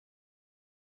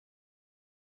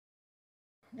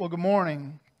Well, good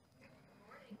morning.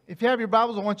 If you have your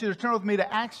Bibles, I want you to turn with me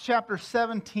to Acts chapter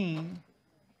 17.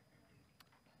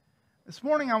 This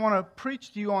morning I want to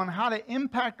preach to you on how to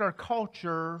impact our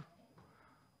culture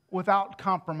without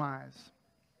compromise.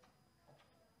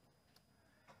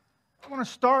 I want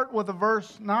to start with a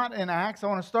verse not in Acts. I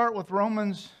want to start with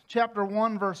Romans chapter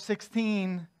 1, verse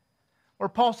 16, where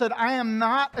Paul said, "I am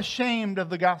not ashamed of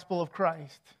the gospel of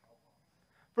Christ.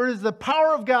 For it is the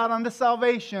power of God unto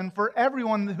salvation for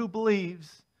everyone who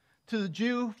believes, to the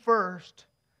Jew first,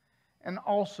 and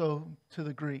also to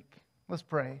the Greek." Let's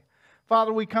pray.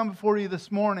 Father, we come before you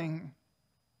this morning.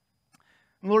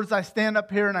 And Lord, as I stand up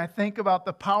here and I think about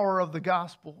the power of the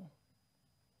gospel.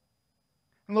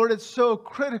 And Lord, it's so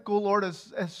critical, Lord,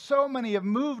 as so many have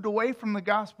moved away from the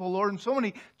gospel, Lord, and so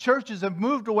many churches have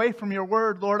moved away from your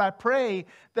word, Lord, I pray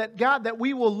that, God, that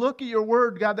we will look at your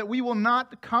word, God, that we will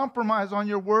not compromise on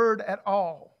your word at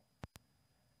all.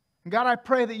 And God, I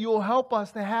pray that you will help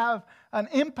us to have an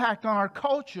impact on our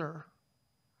culture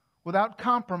without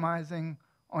compromising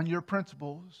on your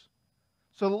principles.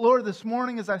 So, Lord, this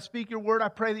morning as I speak your word, I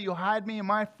pray that you'll hide me in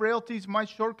my frailties, my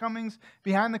shortcomings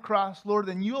behind the cross, Lord,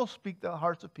 then you'll speak to the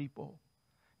hearts of people.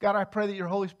 God, I pray that your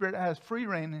Holy Spirit has free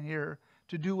reign in here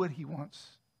to do what he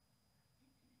wants.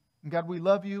 And God, we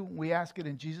love you. We ask it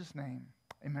in Jesus' name.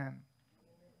 Amen.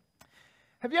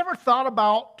 Have you ever thought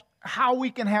about how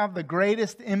we can have the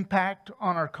greatest impact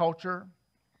on our culture?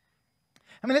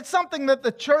 I mean, it's something that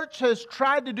the church has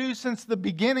tried to do since the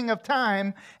beginning of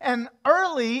time. And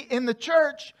early in the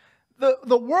church,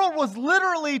 the world was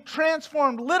literally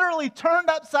transformed, literally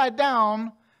turned upside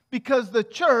down because the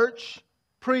church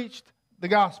preached the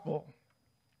gospel.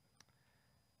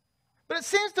 But it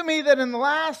seems to me that in the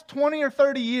last 20 or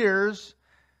 30 years,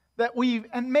 that we've,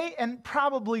 and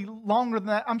probably longer than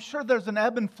that, I'm sure there's an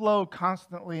ebb and flow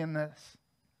constantly in this.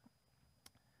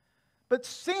 But it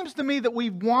seems to me that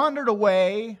we've wandered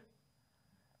away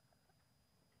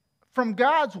from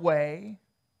God's way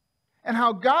and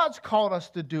how God's called us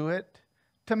to do it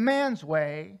to man's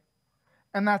way,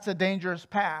 and that's a dangerous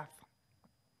path.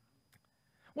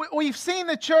 We've seen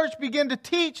the church begin to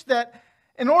teach that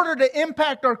in order to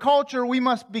impact our culture, we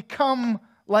must become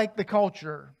like the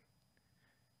culture.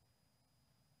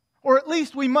 Or at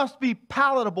least we must be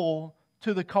palatable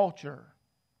to the culture.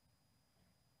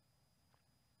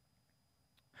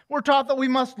 We're taught that we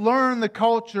must learn the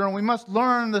culture and we must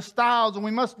learn the styles and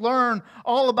we must learn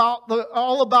all about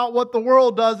what the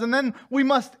world does, and then we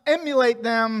must emulate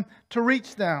them to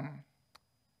reach them.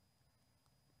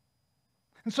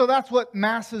 And so that's what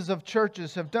masses of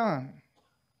churches have done.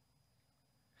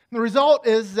 The result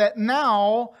is that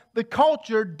now the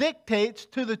culture dictates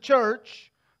to the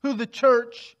church who the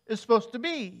church is supposed to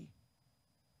be.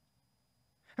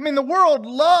 I mean, the world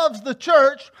loves the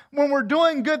church when we're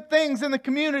doing good things in the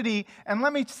community. And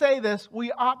let me say this,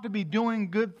 we ought to be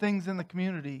doing good things in the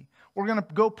community. We're going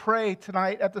to go pray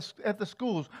tonight at the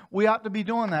schools. We ought to be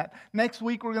doing that. Next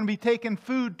week, we're going to be taking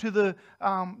food to the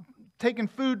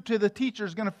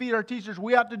teachers, going to feed our teachers.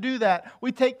 We ought to do that.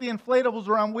 We take the inflatables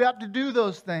around. We ought to do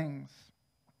those things.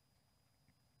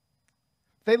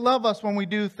 They love us when we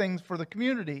do things for the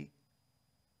community.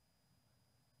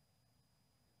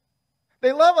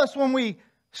 They love us when we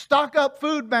stock up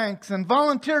food banks and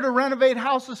volunteer to renovate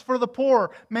houses for the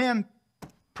poor. Man,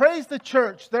 praise the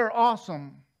church. They're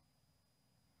awesome.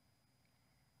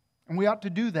 And we ought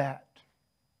to do that.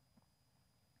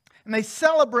 And they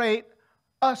celebrate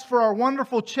us for our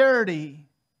wonderful charity.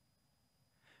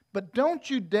 But don't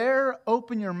you dare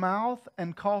open your mouth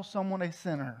and call someone a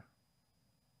sinner.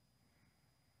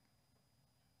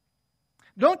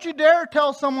 Don't you dare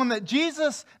tell someone that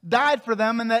Jesus died for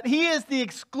them and that He is the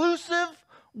exclusive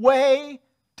way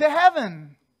to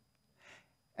heaven.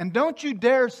 And don't you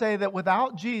dare say that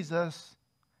without Jesus,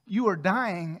 you are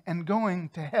dying and going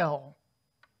to hell.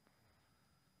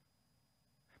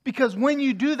 Because when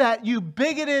you do that, you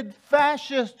bigoted,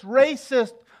 fascist,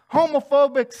 racist,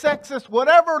 homophobic, sexist,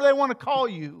 whatever they want to call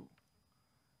you.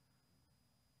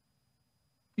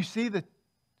 You see, the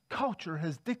culture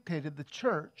has dictated the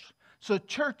church. So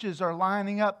churches are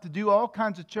lining up to do all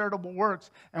kinds of charitable works,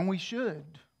 and we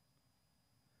should.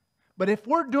 But if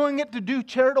we're doing it to do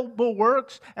charitable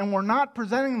works and we're not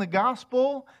presenting the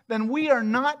gospel, then we are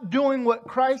not doing what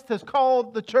Christ has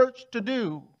called the church to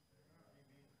do.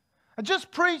 I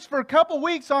just preached for a couple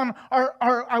weeks on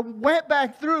I went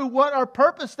back through what our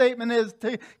purpose statement is: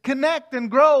 to connect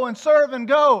and grow and serve and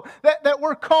go. That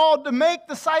we're called to make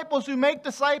disciples who make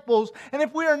disciples. And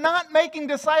if we are not making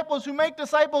disciples who make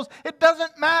disciples, it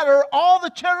doesn't matter all the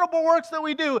charitable works that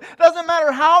we do. It doesn't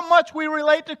matter how much we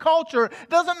relate to culture. It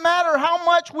doesn't matter how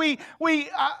much we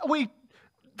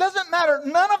Doesn't matter.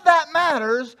 None of that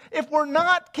matters if we're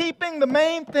not keeping the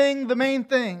main thing the main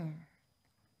thing.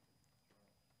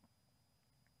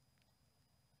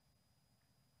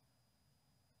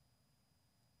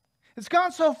 It's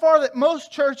gone so far that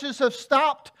most churches have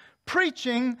stopped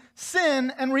preaching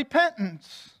sin and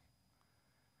repentance.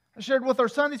 I shared with our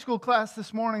Sunday school class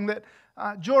this morning that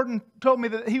Jordan told me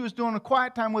that he was doing a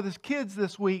quiet time with his kids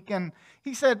this week. And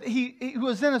he said he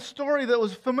was in a story that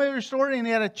was a familiar story, and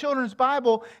he had a children's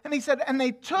Bible. And he said, and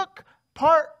they took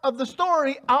part of the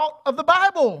story out of the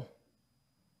Bible.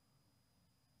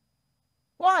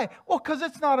 Why? Well, because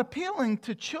it's not appealing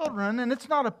to children, and it's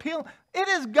not appealing. It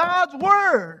is God's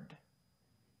Word.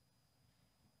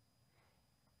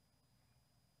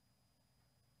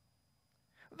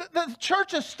 The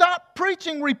church has stopped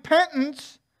preaching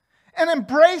repentance and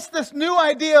embraced this new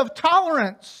idea of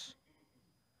tolerance.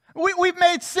 We've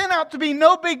made sin out to be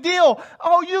no big deal.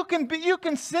 Oh, you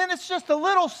can sin. It's just a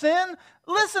little sin.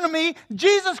 Listen to me.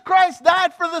 Jesus Christ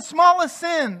died for the smallest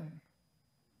sin.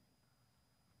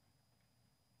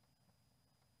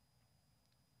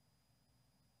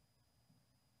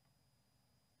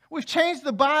 We've changed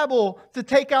the Bible to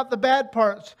take out the bad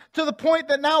parts, to the point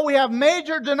that now we have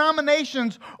major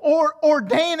denominations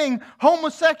ordaining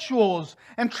homosexuals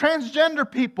and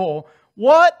transgender people.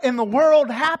 What in the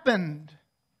world happened?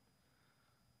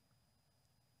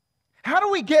 How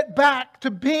do we get back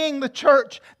to being the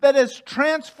church that is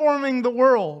transforming the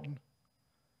world?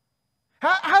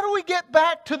 How do we get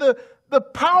back to the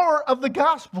power of the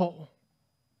gospel?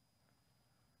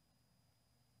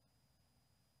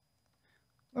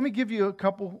 Let me give you a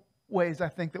couple ways I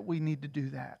think that we need to do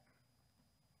that.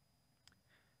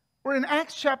 We're in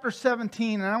Acts chapter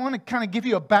 17, and I want to kind of give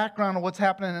you a background of what's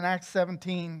happening in Acts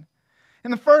 17.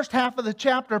 In the first half of the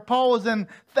chapter, Paul was in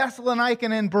Thessalonica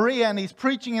and in Berea, and he's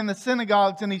preaching in the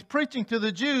synagogues, and he's preaching to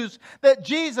the Jews that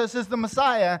Jesus is the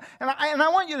Messiah. And I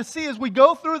want you to see as we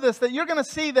go through this that you're going to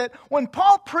see that when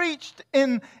Paul preached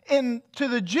to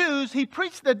the Jews, he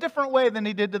preached a different way than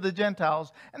he did to the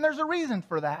Gentiles. And there's a reason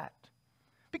for that.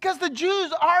 Because the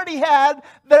Jews already had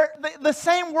the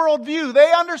same worldview.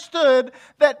 They understood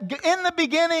that in the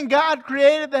beginning God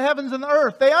created the heavens and the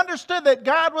earth. They understood that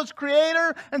God was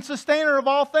creator and sustainer of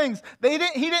all things. He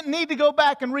didn't need to go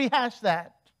back and rehash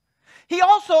that. He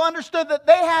also understood that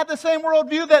they had the same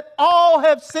worldview, that all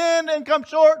have sinned and come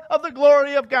short of the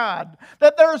glory of God.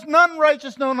 That there is none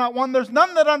righteous, no, not one. There's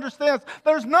none that understands.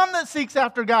 There's none that seeks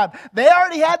after God. They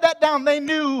already had that down. They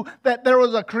knew that there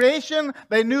was a creation.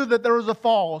 They knew that there was a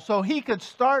fall. So he could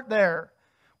start there.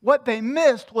 What they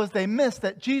missed was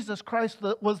that Jesus Christ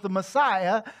was the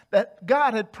Messiah that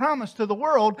God had promised to the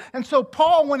world. And so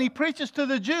Paul, when he preaches to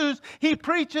the Jews, he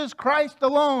preaches Christ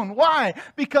alone. Why?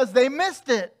 Because they missed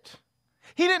it.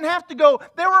 He didn't have to go.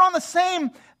 They were on the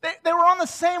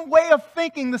same way of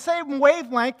thinking, the same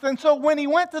wavelength. And so when he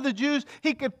went to the Jews,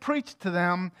 he could preach to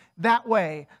them that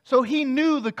way. So he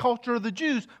knew the culture of the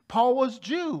Jews. Paul was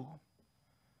Jew.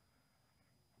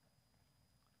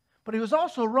 But he was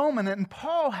also Roman, and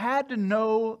Paul had to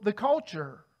know the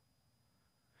culture.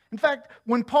 In fact,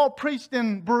 when Paul preached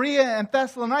in Berea and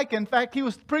Thessalonica, in fact, he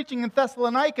was preaching in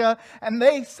Thessalonica, and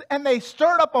they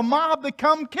stirred up a mob to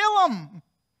come kill him.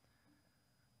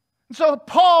 So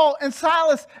Paul and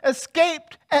Silas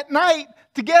escaped at night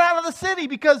to get out of the city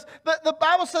because the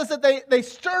Bible says that they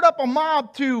stirred up a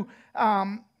mob to,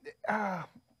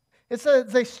 it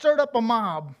says they stirred up a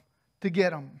mob to get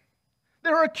them.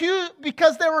 They were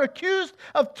accused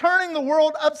of turning the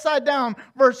world upside down.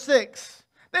 Verse 6.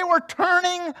 They were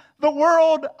turning the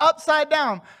world upside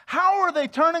down. How were they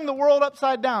turning the world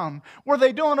upside down? Were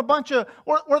they doing a bunch of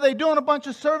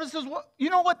services? You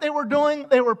know what they were doing?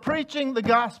 They were preaching the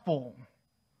gospel.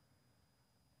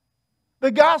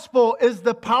 The gospel is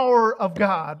the power of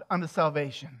God unto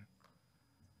salvation.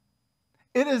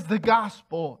 It is the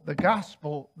gospel, the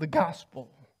gospel, the gospel.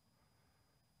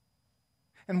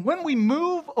 And when we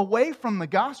move away from the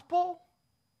gospel,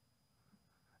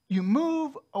 you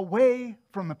move away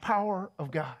from the power of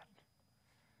God.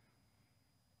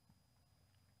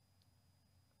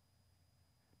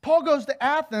 Paul goes to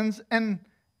Athens, and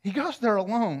he goes there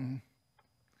alone.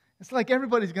 It's like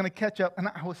everybody's going to catch up. And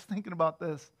I was thinking about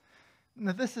this.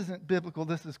 Now, this isn't biblical.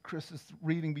 This is Chris's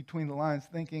reading between the lines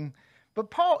thinking.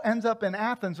 But Paul ends up in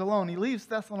Athens alone. He leaves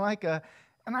Thessalonica.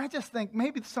 And I just think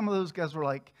maybe some of those guys were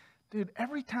like, dude,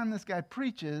 every time this guy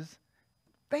preaches,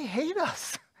 they hate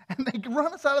us. And they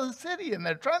run us out of the city, and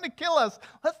they're trying to kill us.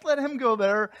 Let's let him go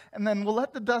there, and then we'll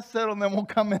let the dust settle, and then we'll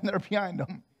come in there behind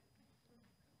him.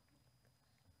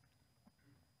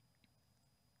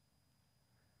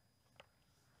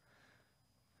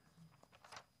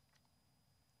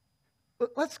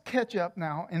 let's catch up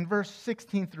now in verse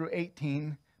 16 through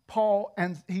 18. Paul,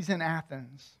 and he's in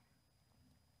Athens.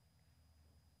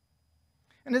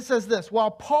 And it says this: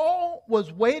 while Paul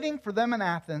was waiting for them in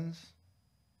Athens,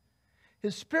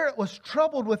 his spirit was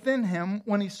troubled within him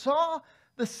when he saw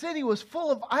the city was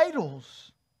full of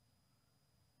idols.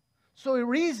 So he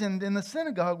reasoned in the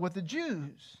synagogue with the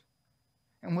Jews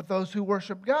and with those who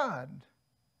worship God,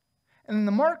 and in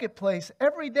the marketplace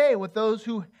every day with those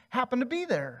who happened to be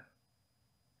there.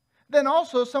 Then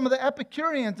also some of the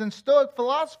Epicureans and Stoic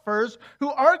philosophers who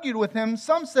argued with him,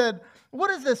 some said, "What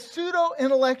is this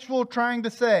pseudo-intellectual trying to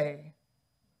say?"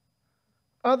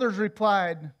 Others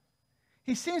replied,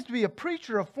 "He seems to be a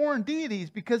preacher of foreign deities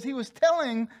because he was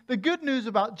telling the good news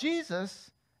about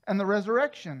Jesus and the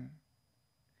resurrection."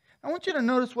 I want you to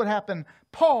notice what happened.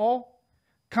 Paul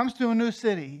comes to a new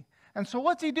city. And so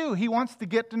what's he do? He wants to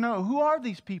get to know, who are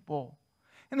these people?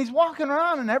 And he's walking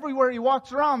around, and everywhere he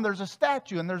walks around, there's a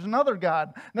statue, and there's another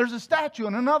god. And there's a statue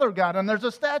and another god, and there's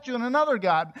a statue and another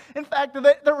god. In fact,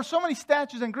 there were so many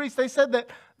statues in Greece, they said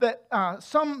that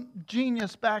some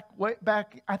genius back,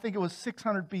 I think it was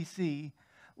 600 BC,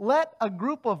 let a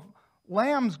group of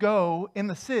lambs go in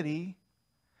the city,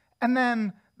 and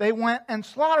then they went and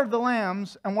slaughtered the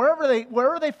lambs, and wherever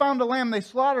they found a lamb, they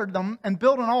slaughtered them and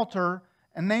built an altar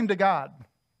and named a god.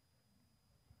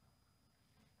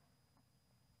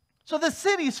 So the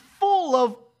city's full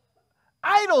of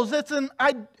idols. It's an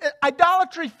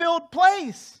idolatry-filled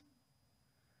place.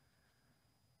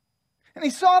 And he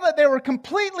saw that they were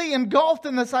completely engulfed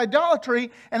in this idolatry,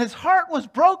 and his heart was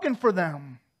broken for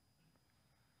them.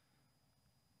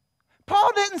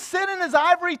 Paul didn't sit in his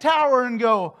ivory tower and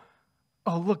go,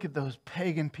 "Oh, look at those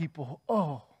pagan people.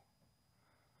 Oh."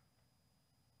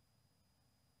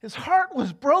 His heart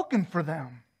was broken for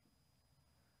them.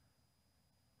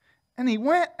 And he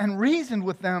went and reasoned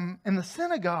with them in the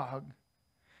synagogue.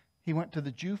 He went to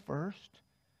the Jew first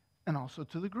and also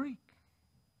to the Greek.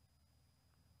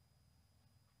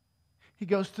 He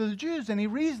goes to the Jews and he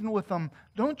reasoned with them.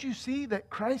 Don't you see that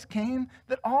Christ came?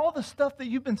 That all the stuff that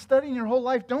you've been studying your whole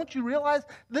life, don't you realize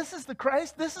this is the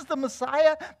Christ? This is the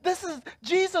Messiah?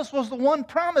 Jesus was the one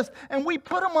promised, and we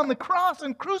put him on the cross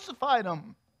and crucified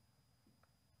him.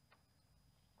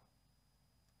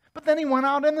 But then he went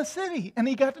out in the city and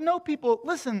he got to know people.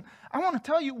 Listen, I want to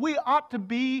tell you, we ought to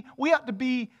be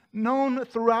known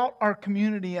throughout our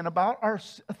community and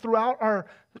throughout our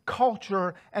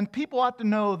culture, and people ought to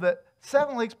know that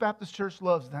Seven Lakes Baptist Church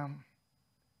loves them.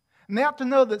 And they ought to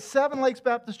know that Seven Lakes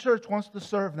Baptist Church wants to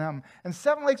serve them, and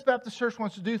Seven Lakes Baptist Church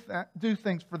wants to do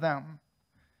things for them.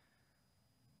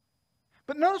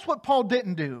 But notice what Paul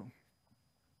didn't do.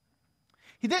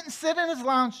 He didn't sit in his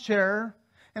lounge chair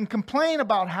and complain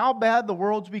about how bad the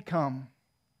world's become.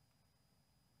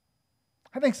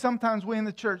 I think sometimes we in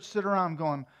the church sit around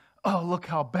going, "Oh, look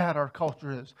how bad our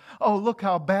culture is. Oh, look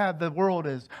how bad the world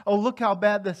is. Oh, look how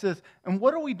bad this is." And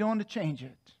what are we doing to change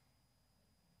it?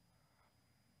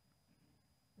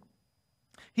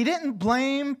 He didn't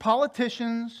blame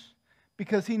politicians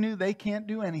because he knew they can't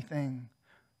do anything.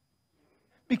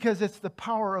 Because it's the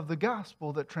power of the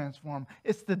gospel that transforms.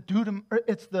 It's the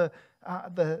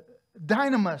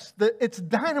dynamis. It's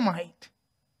dynamite.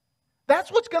 That's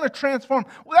what's going to transform.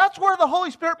 That's where the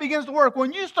Holy Spirit begins to work.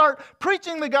 When you start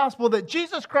preaching the gospel that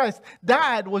Jesus Christ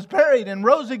died, was buried, and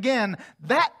rose again,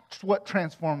 that's what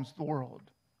transforms the world.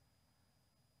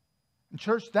 And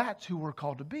church, that's who we're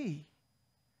called to be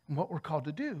and what we're called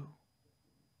to do.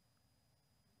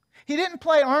 He didn't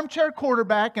play armchair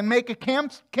quarterback and make a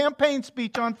campaign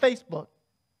speech on Facebook.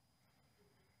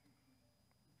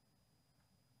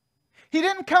 He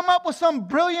didn't come up with some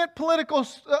brilliant political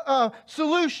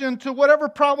solution to whatever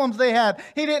problems they had.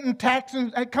 He didn't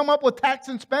come up with tax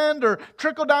and spend or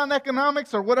trickle-down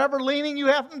economics or whatever leaning you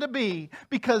happen to be,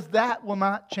 because that will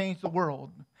not change the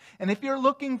world. And if you're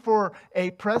looking for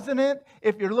a president,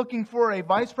 if you're looking for a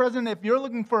vice president, if you're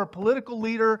looking for a political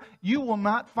leader, you will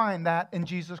not find that in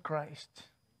Jesus Christ.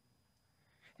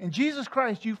 In Jesus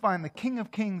Christ, you find the King of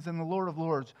Kings and the Lord of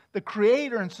Lords, the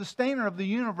creator and sustainer of the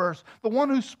universe, the one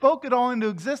who spoke it all into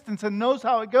existence and knows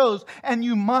how it goes, and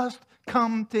you must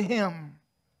come to him.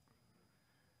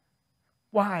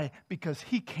 Why? Because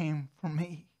he came for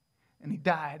me, and he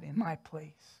died in my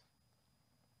place.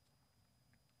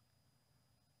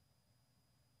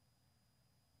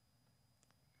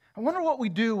 I wonder what we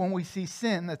do when we see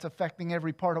sin that's affecting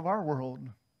every part of our world.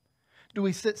 Do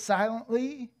we sit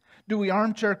silently? Do we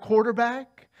armchair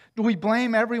quarterback? Do we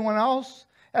blame everyone else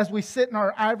as we sit in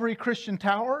our ivory Christian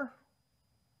tower?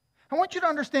 I want you to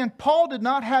understand, Paul did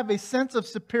not have a sense of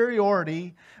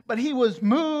superiority, but he was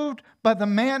moved by the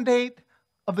mandate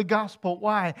of the gospel.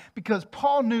 Why? Because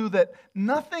Paul knew that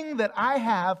nothing that I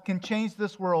have can change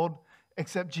this world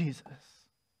except Jesus.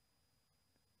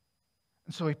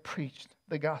 And so he preached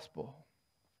the gospel.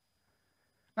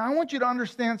 Now I want you to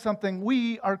understand something.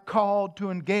 We are called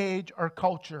to engage our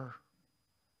culture.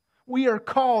 We are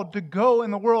called to go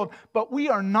in the world, but we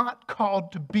are not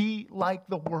called to be like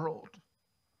the world.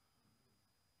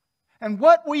 And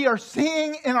what we are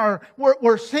seeing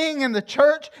we're seeing in the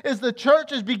church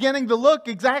is beginning to look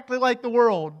exactly like the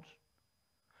world.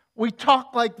 We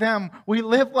talk like them, we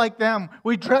live like them,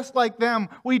 we dress like them,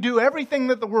 we do everything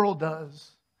that the world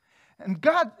does.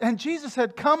 And Jesus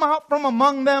said, "Come out from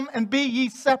among them and be ye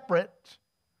separate."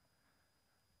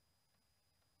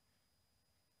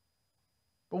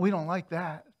 But we don't like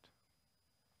that.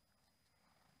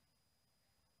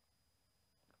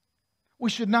 We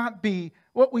should not be,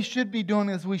 what we should be doing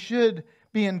is we should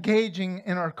be engaging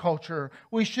in our culture.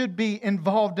 We should be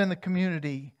involved in the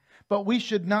community. But we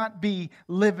should not be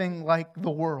living like the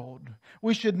world.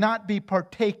 We should not be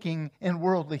partaking in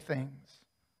worldly things.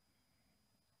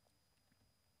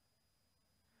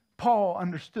 Paul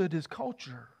understood his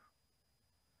culture.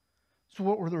 So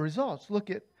what were the results? Look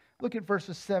at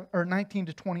verses 19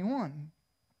 to 21.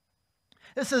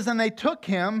 It says, "And they took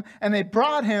him and they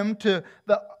brought him to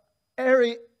the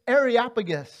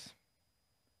Areopagus,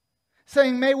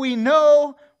 saying, 'May we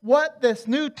know what this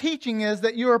new teaching is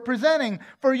that you are presenting,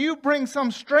 for you bring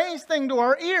some strange thing to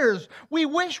our ears. We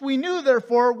wish we knew,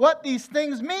 therefore, what these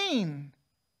things mean.'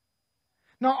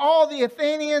 Now all the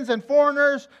Athenians and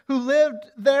foreigners who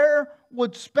lived there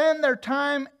would spend their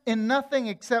time in nothing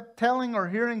except telling or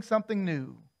hearing something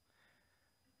new."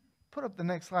 Put up the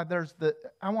next slide.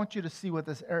 I want you to see what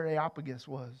this Areopagus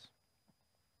was.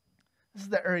 This is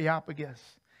the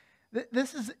Areopagus.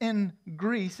 This is in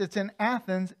Greece. It's in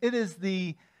Athens. It is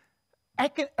the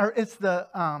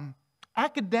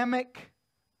academic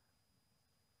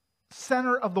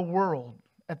center of the world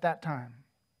at that time.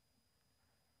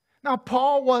 Now,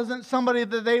 Paul wasn't somebody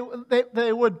that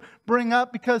they would bring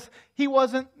up because he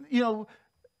wasn't,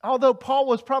 although Paul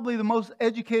was probably the most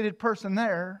educated person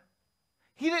there,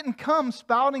 he didn't come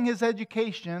spouting his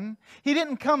education. He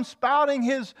didn't come spouting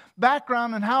his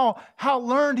background and how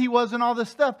learned he was and all this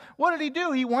stuff. What did he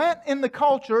do? He went in the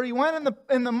culture, he went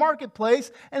in the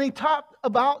marketplace, and he talked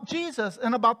about Jesus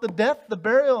and about the death, the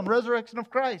burial, and resurrection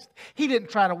of Christ. He didn't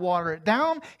try to water it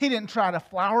down. He didn't try to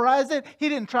flowerize it. He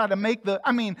didn't try to make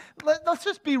let's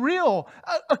just be real.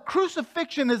 A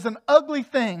crucifixion is an ugly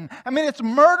thing. It's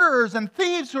murderers and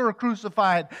thieves who are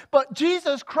crucified. But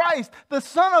Jesus Christ, the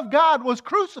Son of God, was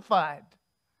crucified.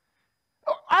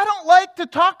 I don't like to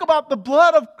talk about the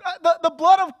blood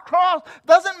of cross.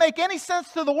 Doesn't make any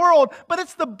sense to the world, but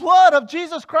it's the blood of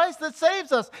Jesus Christ that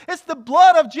saves us. It's the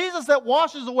blood of Jesus that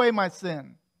washes away my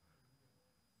sin.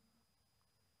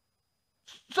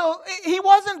 So he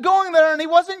wasn't going there and he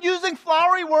wasn't using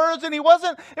flowery words, and it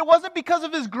wasn't because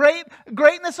of his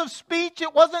greatness of speech.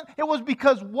 It was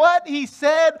because what he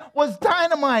said was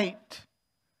dynamite.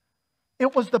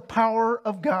 It was the power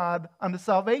of God unto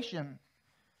salvation.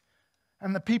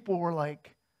 And the people were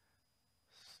like,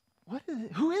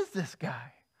 who is this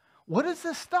guy? What is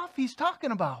this stuff he's talking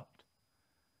about?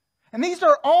 And these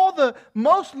are all the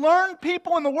most learned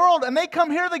people in the world, and they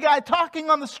come hear the guy talking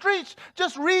on the streets,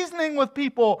 just reasoning with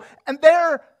people. And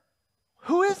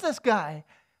who is this guy?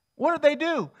 What did they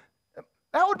do?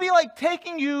 That would be like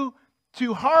taking you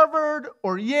to Harvard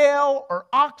or Yale or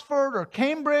Oxford or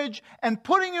Cambridge and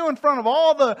putting you in front of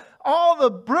all the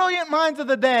brilliant minds of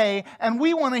the day, and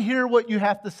we want to hear what you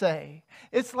have to say.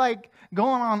 It's like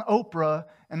going on Oprah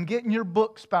and getting your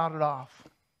book spouted off.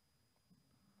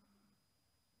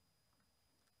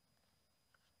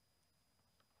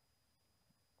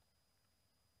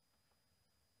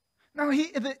 Now,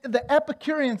 the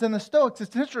Epicureans and the Stoics,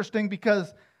 it's interesting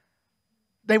because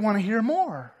they want to hear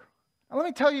more. Now, let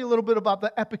me tell you a little bit about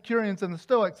the Epicureans and the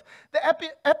Stoics. The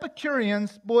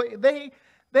Epicureans, boy,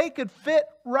 they could fit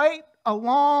right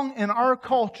along in our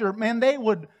culture. Man, they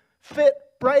would fit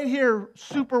right here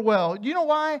super well. You know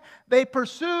why? They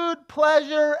pursued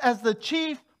pleasure as the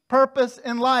chief purpose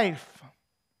in life.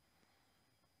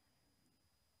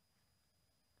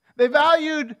 They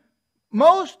valued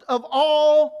most of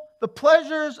all the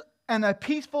pleasures and a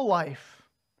peaceful life,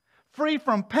 free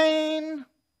from pain,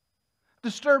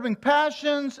 disturbing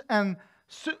passions, and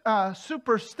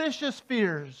superstitious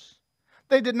fears.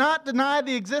 They did not deny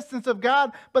the existence of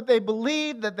God, but they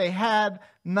believed that they had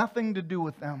nothing to do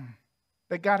with them,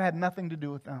 that God had nothing to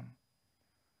do with them.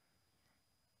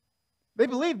 They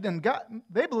believed in God.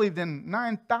 They believed in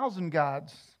 9,000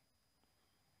 gods.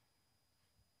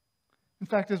 In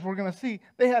fact, as we're going to see,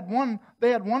 they had one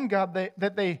God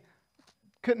that they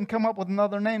couldn't come up with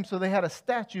another name, so they had a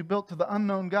statue built to the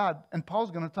unknown God. And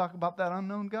Paul's going to talk about that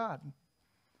unknown God.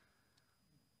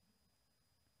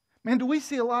 Man, do we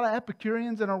see a lot of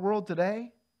Epicureans in our world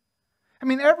today? I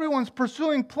mean, everyone's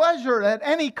pursuing pleasure at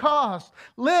any cost.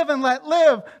 Live and let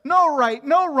live. No right,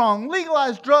 no wrong.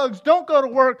 Legalize drugs. Don't go to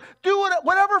work. Do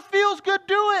whatever feels good,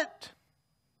 do it.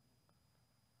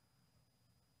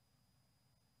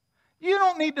 You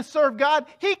don't need to serve God.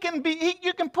 You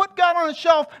can put God on a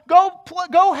shelf.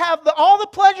 Go have all the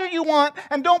pleasure you want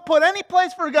and don't put any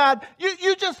place for God.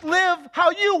 You just live how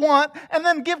you want and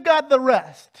then give God the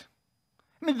rest.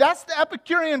 I mean, that's the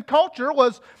Epicurean culture.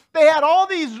 They had all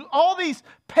these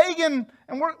pagan,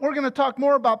 and we're going to talk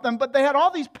more about them, but they had all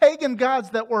these pagan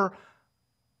gods that were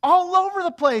all over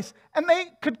the place. And they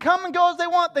could come and go as they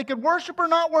want. They could worship or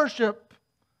not worship.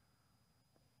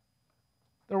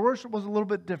 Their worship was a little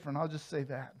bit different, I'll just say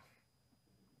that.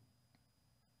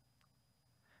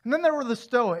 And then there were the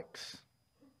Stoics.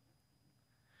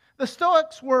 The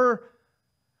Stoics were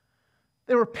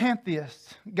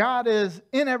pantheists. God is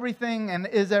in everything and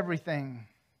is everything.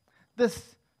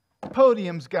 This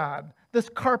podium's God. This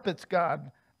carpet's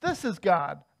God. This is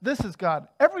God. This is God.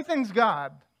 Everything's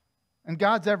God. And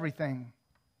God's everything.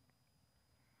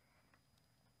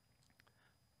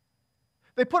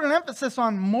 They put an emphasis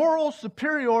on moral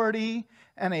superiority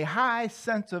and a high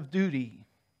sense of duty.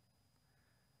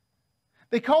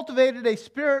 They cultivated a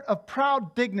spirit of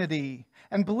proud dignity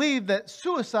and believed that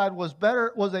suicide was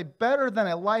better than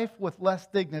a life with less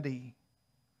dignity.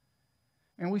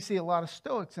 And we see a lot of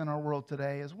Stoics in our world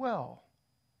today as well.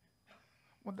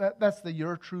 That's the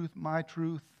your truth, my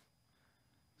truth.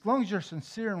 As long as you're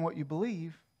sincere in what you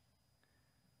believe.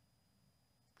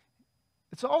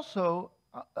 It's also,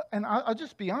 and I'll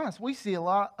just be honest, we see a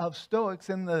lot of Stoics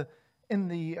in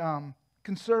the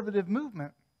conservative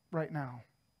movement right now.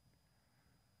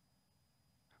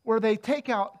 Where they take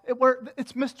out, where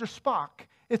it's Mr. Spock.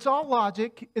 It's all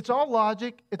logic, it's all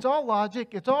logic, it's all logic,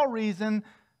 it's all reason.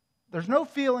 There's no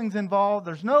feelings involved,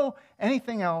 there's no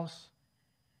anything else.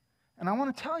 And I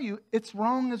want to tell you, it's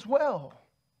wrong as well.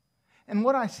 And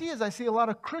what I see is a lot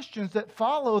of Christians that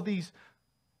follow these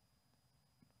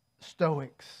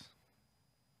Stoics.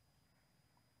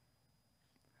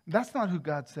 That's not who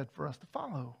God said for us to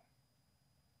follow.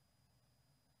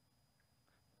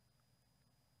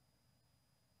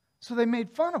 So they made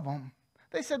fun of them.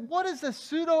 They said, what is this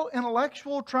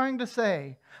pseudo-intellectual trying to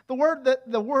say?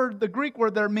 The Greek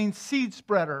word there means seed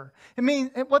spreader. It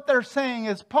means, what they're saying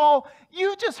is, Paul,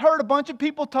 you just heard a bunch of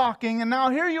people talking, and now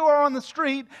here you are on the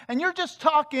street, and you're just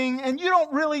talking, and you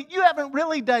haven't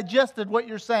really digested what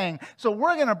you're saying. So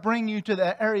we're going to bring you to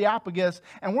the Areopagus,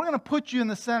 and we're going to put you in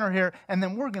the center here, and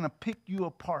then we're going to pick you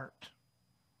apart.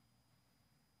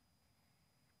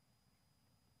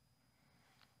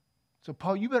 So,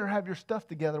 Paul, you better have your stuff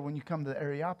together when you come to the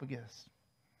Areopagus.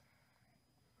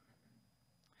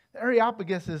 The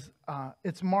Areopagus is,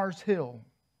 it's Mars Hill.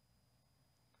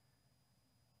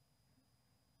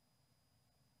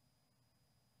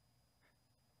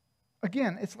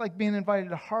 Again, it's like being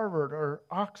invited to Harvard or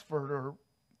Oxford or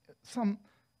some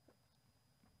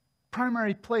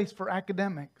primary place for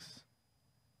academics.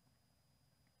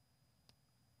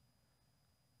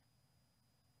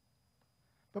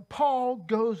 But Paul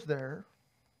goes there.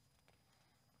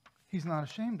 He's not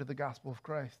ashamed of the gospel of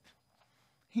Christ.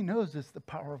 He knows it's the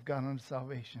power of God unto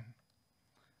salvation.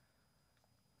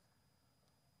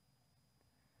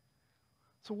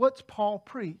 So what's Paul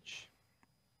preach?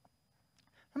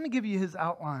 Let me give you his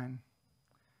outline.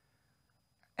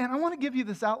 And I want to give you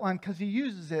this outline because he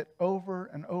uses it over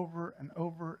and over and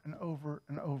over and over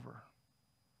and over.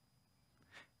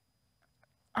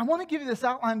 I want to give you this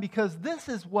outline because this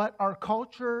is what our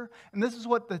culture, and this is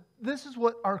what the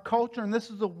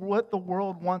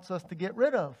world wants us to get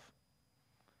rid of.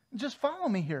 Just follow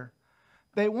me here.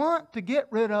 They want to get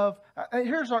rid of,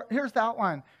 here's the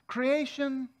outline.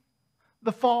 Creation,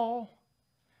 the fall,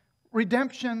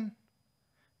 redemption,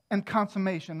 and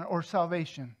consummation or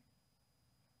salvation.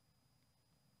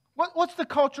 What's the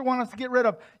culture want us to get rid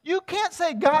of? You can't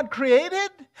say God created.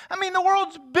 I mean, the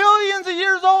world's billions of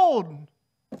years old.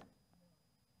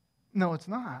 No, it's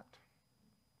not.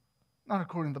 Not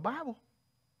according to the Bible.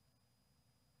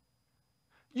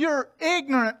 You're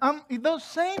ignorant. Those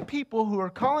same people who are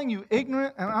calling you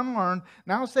ignorant and unlearned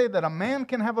now say that a man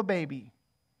can have a baby.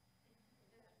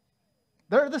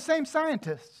 They're the same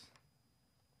scientists.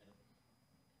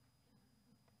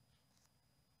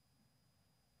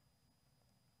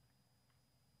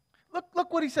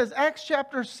 Look what he says. Acts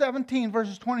chapter 17,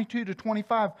 verses 22 to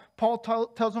 25. Paul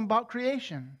tells them about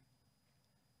creation.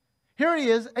 Here he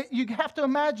is. You have to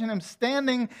imagine him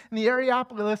standing in the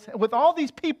Areopagus with all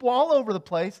these people all over the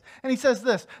place. And he says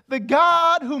this, the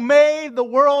God who made the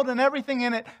world and everything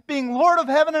in it, being Lord of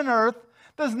heaven and earth,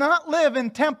 does not live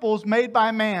in temples made by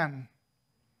man.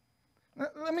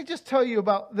 Let me just tell you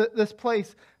about this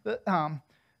place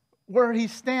where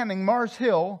he's standing, Mars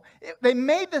Hill. They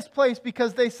made this place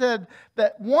because they said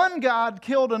that one God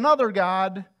killed another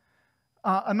God's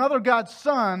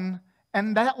son,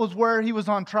 and that was where he was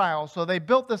on trial. So they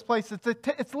built this place.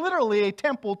 It's literally a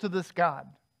temple to this God.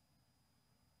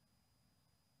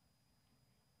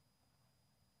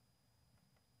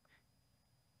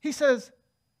 He says,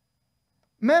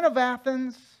 men of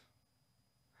Athens,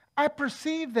 I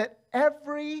perceive that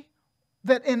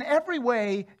in every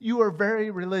way you are very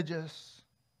religious.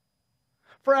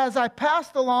 For as I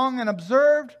passed along and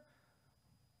observed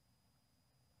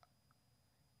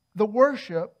the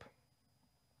worship,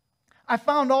 I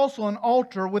found also an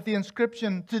altar with the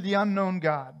inscription to the unknown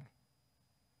God.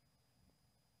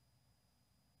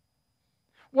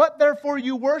 What therefore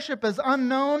you worship as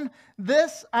unknown,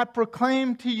 this I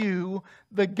proclaim to you,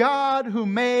 the God who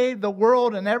made the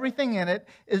world and everything in it,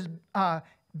 is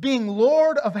being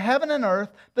Lord of heaven and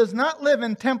earth, does not live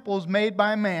in temples made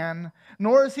by man,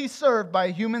 nor is he served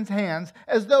by human hands,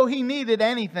 as though he needed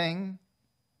anything,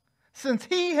 since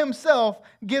he himself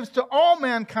gives to all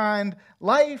mankind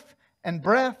life and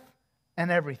breath and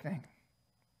everything.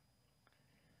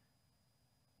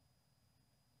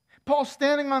 Paul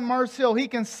standing on Mars Hill, he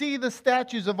can see the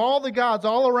statues of all the gods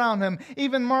all around him.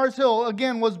 Even Mars Hill,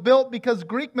 again, was built because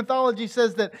Greek mythology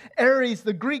says that Ares,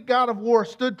 the Greek god of war,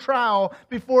 stood trial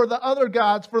before the other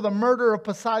gods for the murder of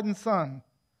Poseidon's son.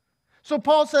 So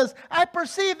Paul says, I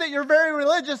perceive that you're very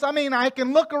religious. I mean, I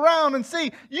can look around and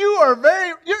see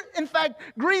in fact,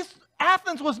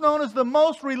 Athens was known as the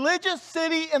most religious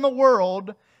city in the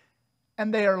world,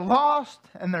 and they are lost,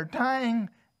 and they're dying,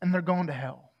 and they're going to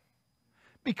hell.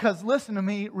 Because, listen to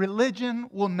me, religion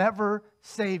will never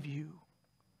save you.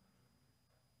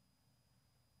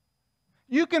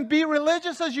 You can be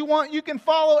religious as you want. You can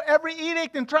follow every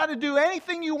edict and try to do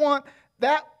anything you want.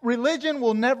 That religion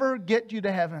will never get you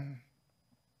to heaven.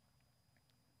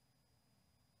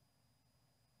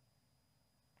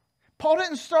 Paul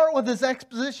didn't start with his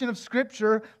exposition of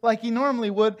Scripture like he normally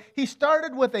would. He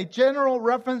started with a general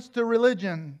reference to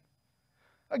religion.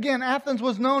 Again, Athens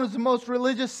was known as the most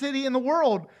religious city in the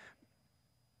world.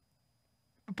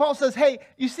 But Paul says, hey,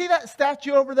 you see that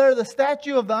statue over there, the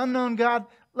statue of the unknown God?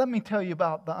 Let me tell you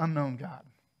about the unknown God.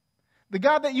 The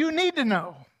God that you need to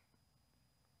know.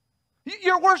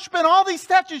 You're worshiping all these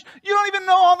statues. You don't even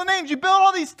know all the names. You build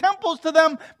all these temples to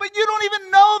them, but you don't even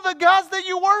know the gods that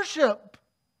you worship.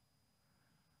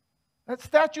 That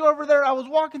statue over there, I was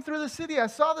walking through the city. I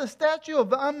saw the statue of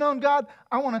the unknown God.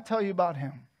 I want to tell you about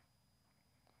him.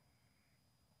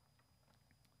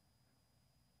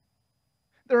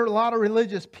 There are a lot of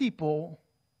religious people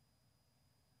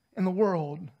in the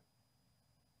world.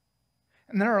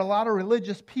 And there are a lot of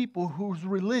religious people whose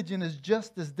religion is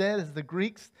just as dead as the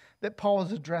Greeks that Paul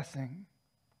is addressing.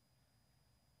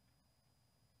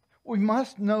 We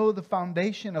must know the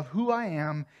foundation of who I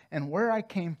am and where I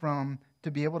came from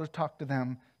to be able to talk to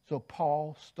them. So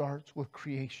Paul starts with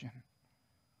creation.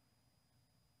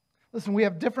 Listen, we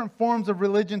have different forms of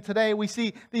religion today. We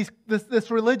see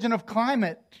this religion of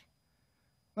climate.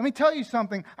 Let me tell you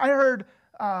something. I heard,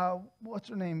 what's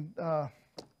her name?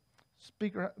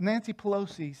 Speaker Nancy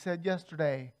Pelosi said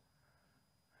yesterday,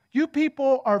 you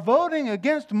people are voting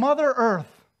against Mother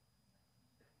Earth.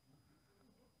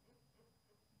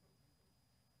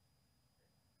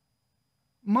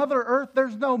 Mother Earth,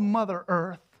 there's no Mother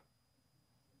Earth.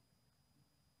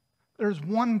 There's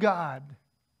one God.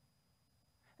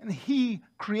 And He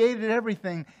created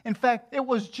everything. In fact, it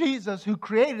was Jesus who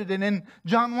created it. In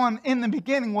John 1, in the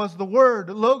beginning was the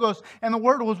Word, Logos, and the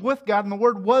Word was with God, and the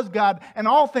Word was God, and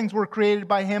all things were created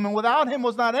by Him, and without Him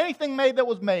was not anything made that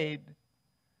was made.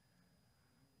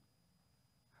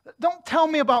 Don't tell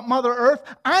me about Mother Earth.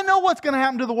 I know what's going to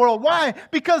happen to the world. Why?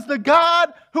 Because the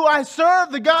God who I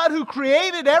serve, the God who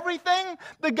created everything,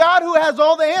 the God who has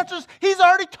all the answers, He's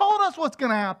already told us what's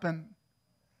going to happen.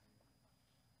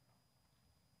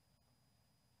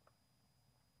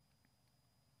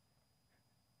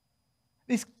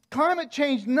 These climate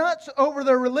change nuts over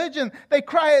their religion. They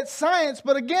cry at science,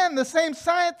 but again, the same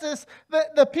scientists,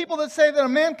 the people that say that a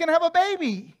man can have a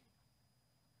baby.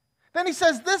 Then he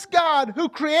says, this God who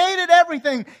created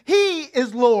everything, He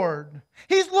is Lord.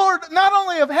 He's Lord not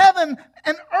only of heaven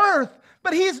and earth,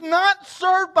 but He's not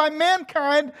served by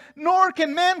mankind, nor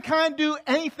can mankind do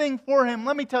anything for Him.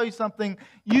 Let me tell you something.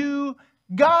 You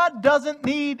God doesn't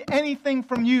need anything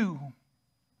from you.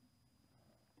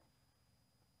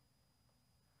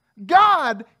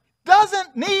 God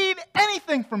doesn't need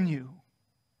anything from you.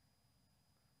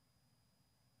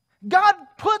 God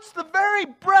puts the very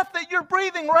breath that you're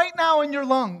breathing right now in your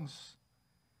lungs.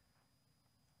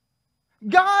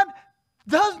 God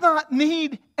does not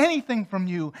need anything from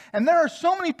you. And there are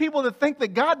so many people that think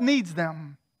that God needs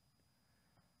them.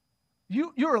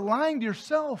 You're lying to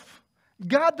yourself.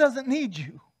 God doesn't need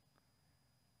you.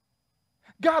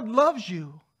 God loves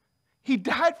you. He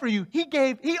died for you.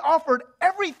 He offered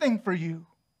everything for you.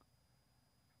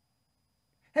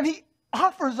 And He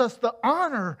offers us the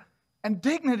honor and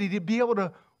dignity to be able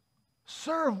to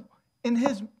serve in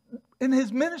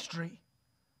His ministry.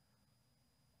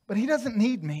 But He doesn't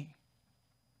need me.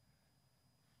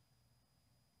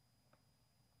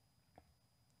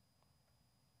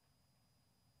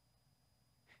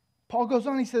 Paul goes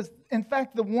on, he says, in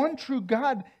fact, the one true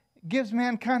God gives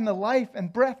mankind the life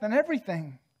and breath and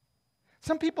everything.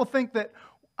 Some people think that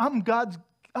I'm God's...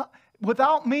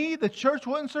 without me, the church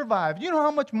wouldn't survive. You know how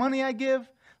much money I give?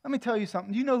 Let me tell you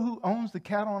something. You know who owns the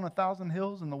cattle on 1,000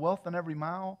 hills and the wealth in every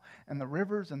mile and the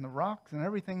rivers and the rocks and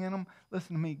everything in them?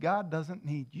 Listen to me. God doesn't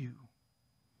need you.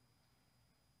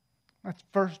 My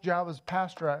first job as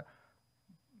pastor,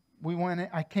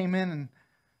 I came in and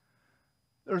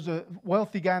there's a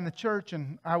wealthy guy in the church,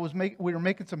 and we were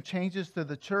making some changes to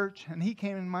the church, and he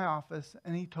came in my office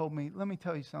and he told me, let me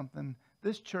tell you something.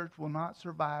 This church will not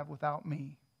survive without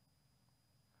me.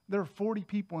 There were 40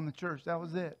 people in the church. That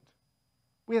was it.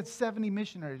 We had 70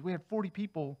 missionaries. We had 40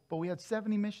 people, but we had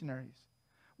 70 missionaries.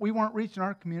 We weren't reaching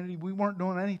our community. We weren't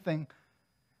doing anything.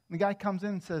 And the guy comes in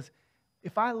and says,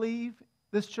 if I leave,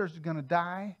 this church is going to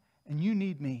die, and you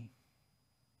need me.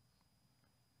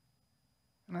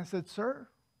 And I said, sir,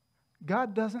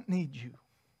 God doesn't need you.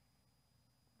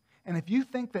 And if you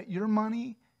think that your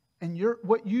money and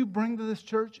what you bring to this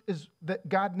church is that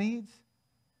God needs,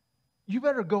 you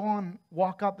better go on,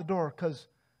 walk out the door, because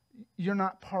you're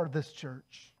not part of this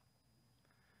church.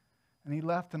 And he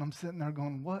left, and I'm sitting there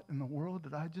going, what in the world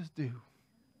did I just do?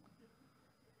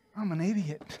 I'm an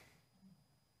idiot.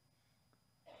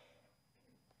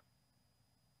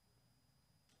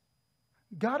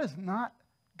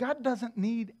 God doesn't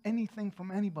need anything from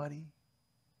anybody.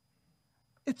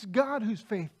 It's God who's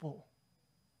faithful.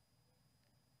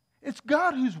 It's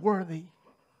God who's worthy.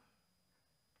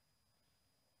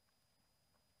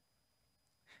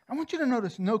 I want you to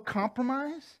notice no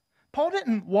compromise. Paul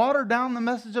didn't water down the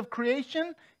message of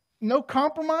creation. No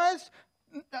compromise.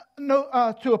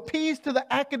 To appease to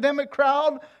the academic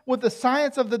crowd with the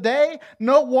science of the day.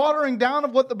 No watering down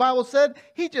of what the Bible said.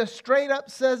 He just straight up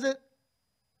says it,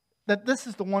 that this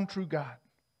is the one true God.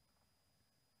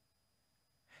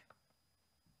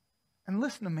 And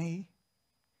listen to me.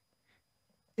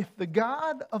 If the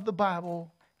God of the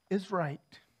Bible is right,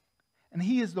 and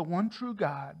He is the one true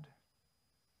God,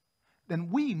 then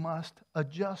we must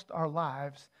adjust our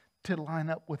lives to line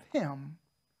up with Him,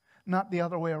 not the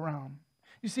other way around.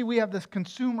 You see, we have this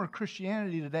consumer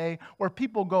Christianity today where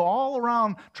people go all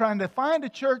around trying to find a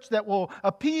church that will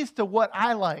appease to what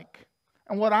I like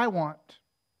and what I want.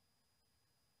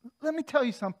 Let me tell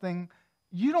you something.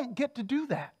 You don't get to do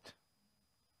that.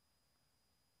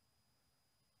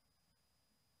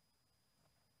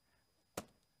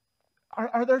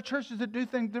 Are there churches that do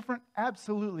things different?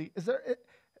 Absolutely.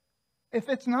 If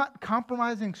it's not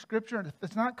compromising Scripture, and if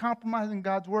it's not compromising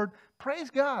God's Word, praise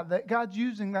God that God's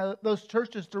using those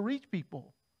churches to reach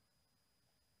people.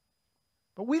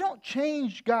 But we don't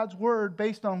change God's Word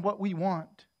based on what we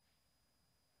want.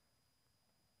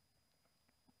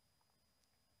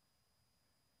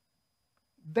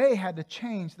 They had to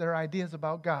change their ideas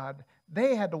about God.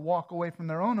 They had to walk away from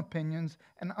their own opinions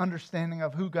and understanding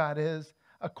of who God is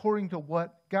according to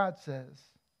what God says.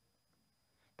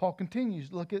 Paul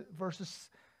continues. Look at verses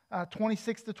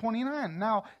 26 to 29.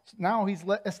 Now he's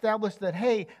established that,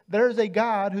 hey, there's a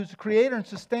God who's the creator and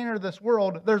sustainer of this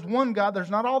world. There's one God. There's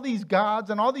not all these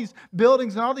gods and all these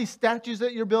buildings and all these statues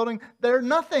that you're building. They're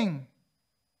nothing.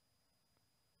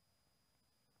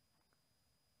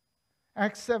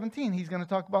 Acts 17, he's going to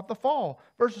talk about the fall.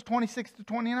 Verses 26 to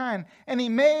 29. And He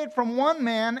made from one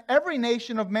man every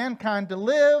nation of mankind to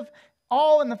live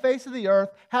all in the face of the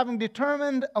earth, having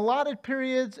determined allotted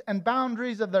periods and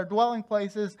boundaries of their dwelling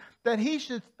places, that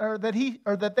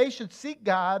they should seek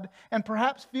God and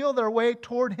perhaps feel their way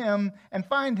toward Him and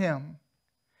find Him.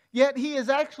 Yet He is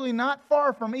actually not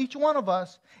far from each one of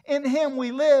us. In Him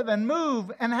we live and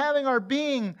move and having our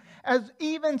being, as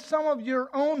even some of your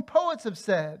own poets have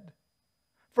said.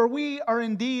 For we are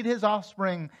indeed His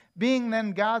offspring. Being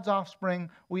then God's offspring,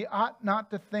 we ought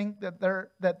not to think that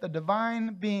the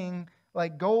divine being,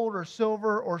 like gold or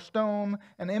silver or stone,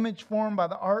 an image formed by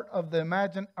the art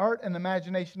and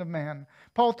imagination of man.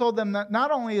 Paul told them that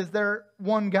not only is there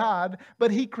one God,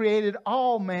 but He created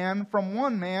all man from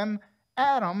one man,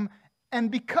 Adam,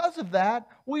 and because of that,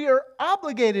 we are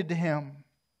obligated to Him.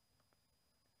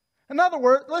 In other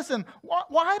words, listen,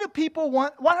 why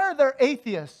are there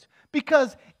atheists?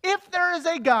 Because if there is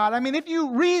a God, if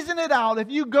you reason it out, if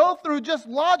you go through just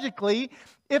logically,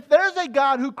 if there's a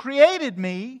God who created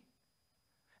me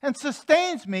and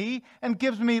sustains me and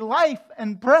gives me life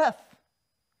and breath,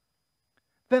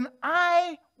 then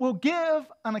I will give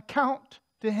an account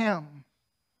to Him.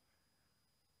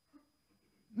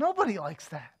 Nobody likes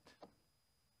that.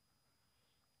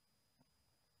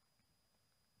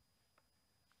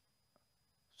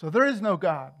 So there is no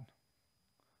God.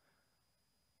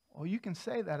 Well, you can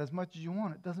say that as much as you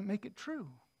want. It doesn't make it true.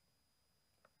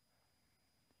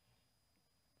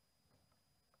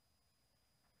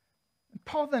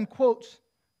 Paul then quotes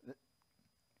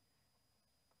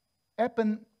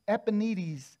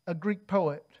Epimenides, a Greek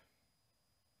poet.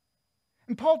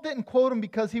 And Paul didn't quote him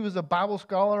because he was a Bible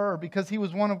scholar or because he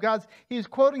was one of God's. He was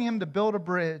quoting him to build a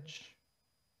bridge.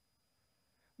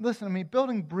 Listen to me,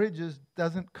 building bridges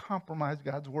doesn't compromise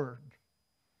God's word.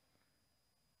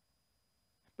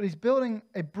 But he's building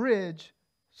a bridge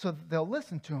so that they'll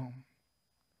listen to him.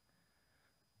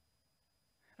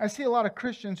 I see a lot of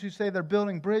Christians who say they're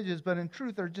building bridges, but in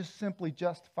truth they're just simply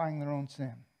justifying their own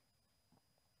sin.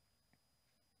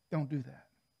 Don't do that.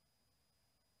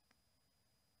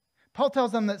 Paul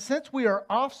tells them that since we are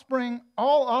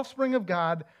all offspring of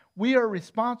God, we are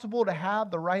responsible to have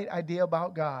the right idea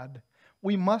about God.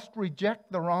 We must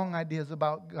reject the wrong ideas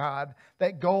about God,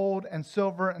 that gold and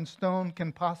silver and stone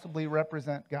can possibly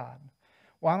represent God.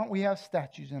 Why don't we have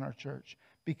statues in our church?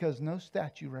 Because no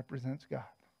statue represents God.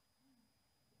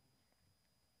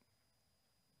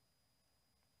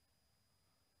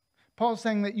 Paul's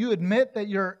saying that you admit that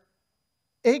you're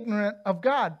ignorant of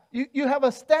God. You have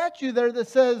a statue there that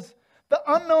says, the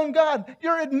unknown God.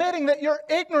 You're admitting that you're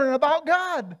ignorant about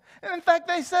God. And in fact,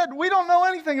 they said, we don't know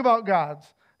anything about gods.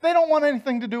 They don't want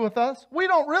anything to do with us. We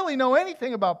don't really know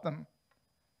anything about them.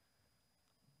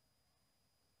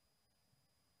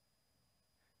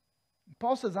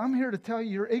 Paul says, I'm here to tell you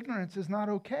your ignorance is not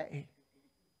okay.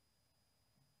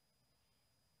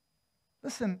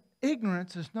 Listen,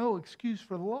 ignorance is no excuse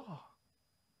for the law.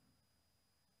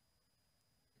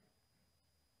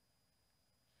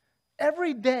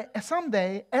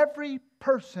 Someday, every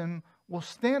person will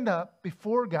stand up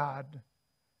before God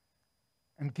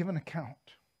and give an account.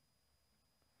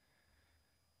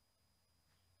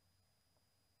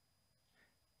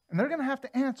 And they're going to have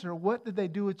to answer, what did they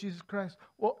do with Jesus Christ?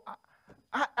 Well,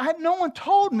 no one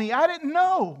told me. I didn't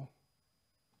know.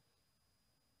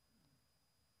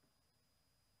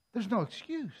 There's no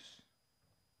excuse.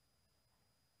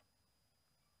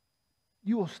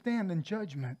 You will stand in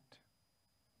judgment.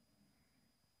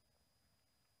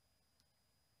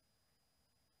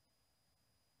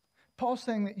 Paul's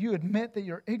saying that you admit that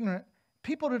you're ignorant.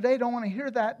 People today don't want to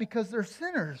hear that because they're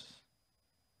sinners.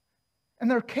 And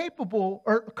they're capable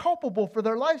or culpable for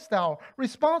their lifestyle,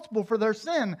 responsible for their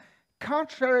sin.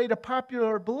 Contrary to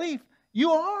popular belief,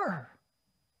 you are.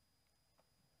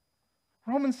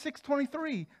 Romans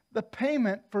 6:23, the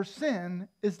payment for sin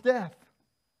is death.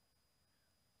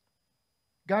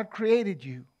 God created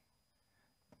you.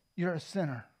 You're a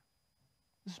sinner.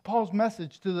 This is Paul's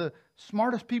message to the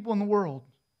smartest people in the world.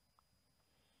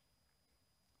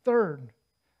 Third,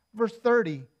 verse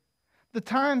 30, the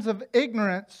times of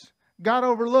ignorance God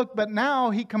overlooked, but now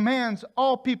He commands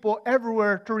all people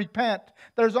everywhere to repent.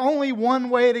 There's only one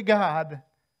way to God,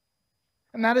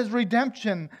 and that is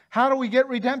redemption. How do we get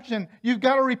redemption? You've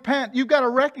got to repent. You've got to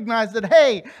recognize that,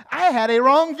 hey, I had a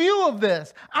wrong view of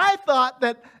this. I thought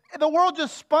that the world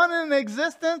just spun into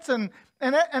existence and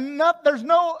there's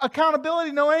no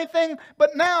accountability, no anything.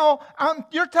 But now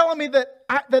you're telling me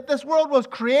that this world was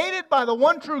created by the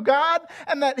one true God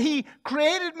and that He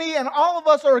created me and all of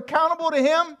us are accountable to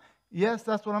Him? Yes,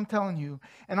 that's what I'm telling you.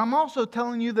 And I'm also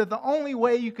telling you that the only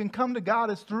way you can come to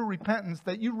God is through repentance,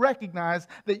 that you recognize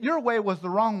that your way was the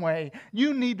wrong way.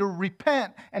 You need to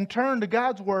repent and turn to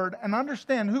God's Word and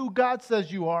understand who God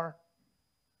says you are.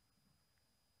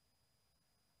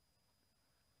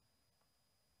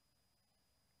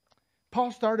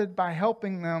 Paul started by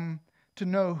helping them to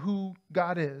know who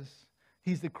God is.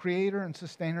 He's the creator and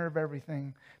sustainer of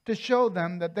everything. To show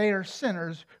them that they are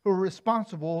sinners who are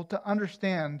responsible to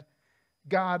understand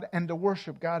God and to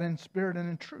worship God in spirit and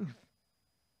in truth.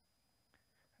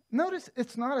 Notice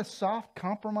it's not a soft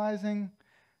compromising.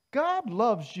 God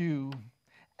loves you.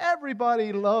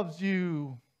 Everybody loves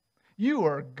you. You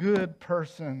are a good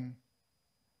person.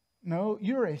 No,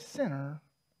 you're a sinner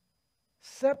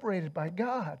separated by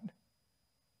God.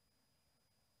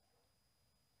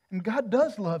 And God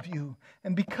does love you.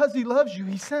 And because He loves you,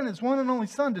 He sent His one and only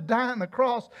Son to die on the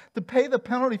cross to pay the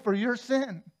penalty for your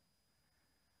sin.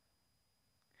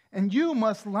 And you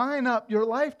must line up your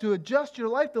life to adjust your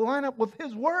life to line up with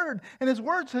His Word. And His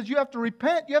Word says you have to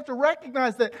repent. You have to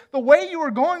recognize that the way you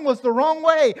were going was the wrong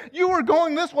way. You were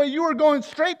going this way. You were going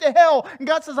straight to hell. And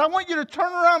God says, I want you to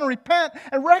turn around and repent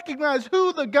and recognize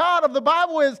who the God of the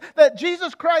Bible is, that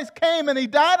Jesus Christ came and He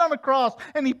died on the cross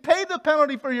and He paid the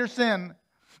penalty for your sin.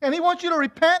 And He wants you to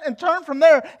repent and turn from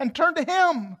there and turn to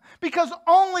Him. Because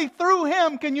only through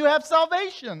Him can you have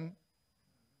salvation.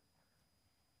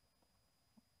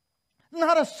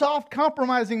 Not a soft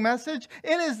compromising message.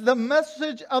 It is the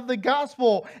message of the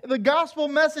gospel. The gospel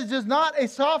message is not a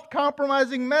soft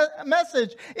compromising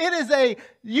message. It is a,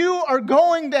 you are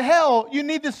going to hell. You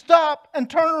need to stop and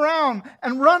turn around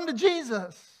and run to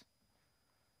Jesus.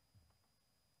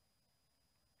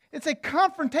 It's a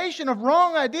confrontation of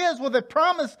wrong ideas with a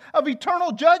promise of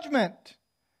eternal judgment.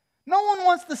 No one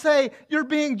wants to say, you're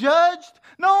being judged.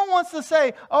 No one wants to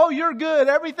say, oh, you're good.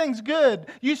 Everything's good.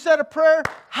 You said a prayer.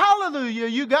 Hallelujah.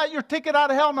 You got your ticket out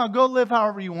of hell. Now go live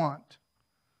however you want.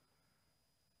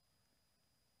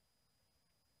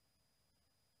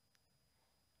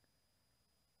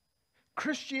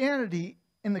 Christianity,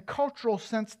 in the cultural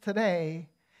sense today,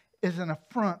 is an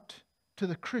affront to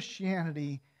the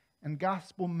Christianity and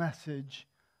gospel message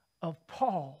of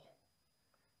Paul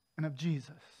and of Jesus.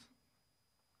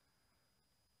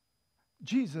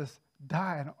 Jesus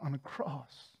died on a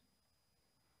cross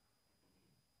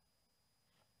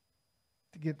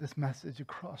to get this message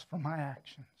across for my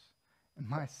actions and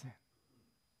my sin.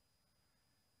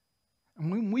 And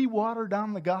when we water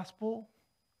down the gospel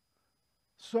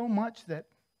so much that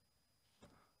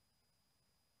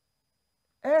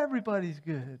everybody's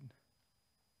good.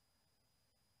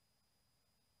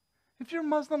 If you're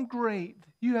Muslim, great.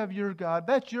 You have your God.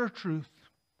 That's your truth.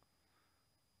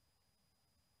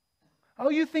 Oh,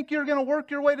 you think you're going to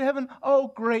work your way to heaven?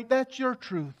 Oh, great. That's your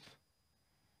truth.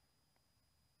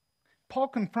 Paul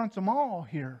confronts them all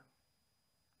here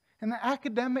in the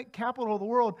academic capital of the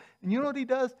world. And you know what he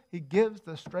does? He gives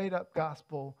the straight up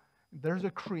gospel. There's a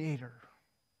creator.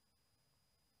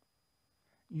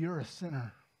 You're a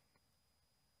sinner.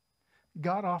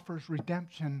 God offers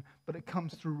redemption, but it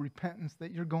comes through repentance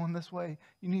that you're going this way.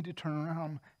 You need to turn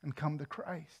around and come to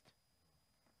Christ.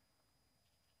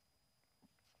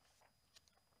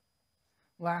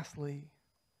 Lastly,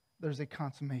 there's a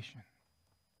consummation.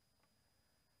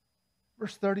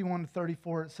 Verse 31 to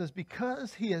 34, it says,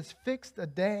 because He has fixed a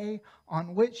day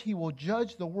on which He will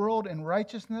judge the world in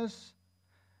righteousness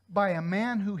by a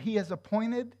man who He has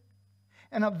appointed.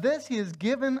 And of this He has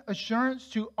given assurance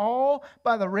to all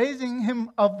by the raising Him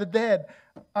of the dead.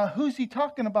 Who's He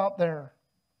talking about there?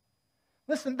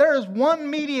 Listen, there is one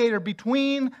mediator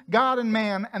between God and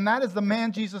man, and that is the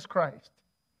man Jesus Christ.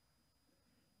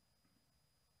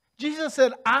 Jesus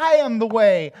said, I am the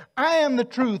way, I am the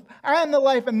truth, I am the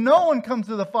life, and no one comes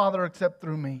to the Father except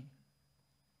through me.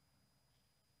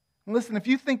 Listen, if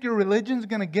you think your religion is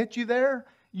going to get you there,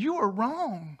 you are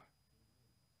wrong.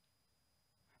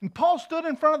 And Paul stood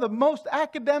in front of the most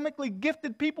academically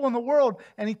gifted people in the world,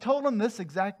 and he told them this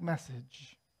exact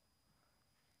message.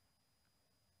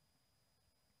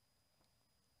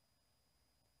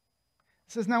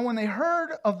 It says, now when they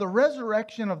heard of the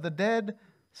resurrection of the dead,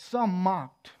 some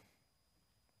mocked.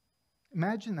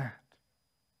 Imagine that.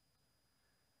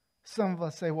 Some of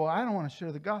us say, well, I don't want to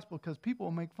share the gospel because people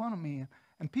will make fun of me.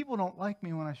 And people don't like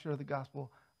me when I share the gospel.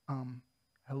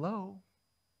 Hello?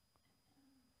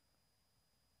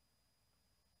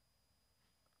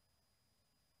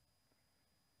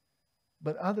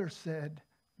 But others said,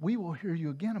 we will hear you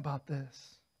again about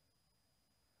this.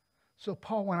 So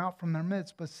Paul went out from their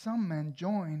midst, but some men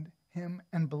joined him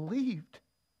and believed.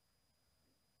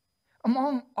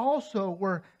 Among also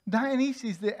were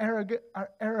Dionysius the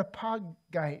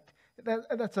Areopagite.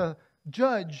 That's a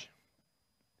judge.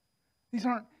 These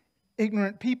aren't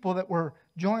ignorant people that were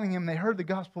joining him. They heard the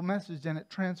gospel message and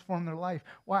it transformed their life.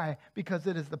 Why? Because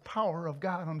it is the power of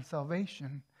God unto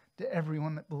salvation to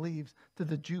everyone that believes, to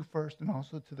the Jew first and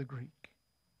also to the Greek.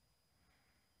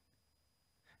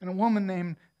 And a woman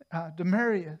named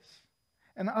Demarius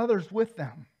and others with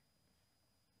them.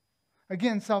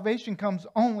 Again, salvation comes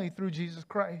only through Jesus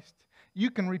Christ.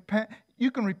 You can repent. You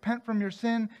can repent from your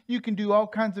sin. You can do all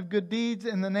kinds of good deeds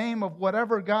in the name of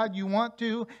whatever God you want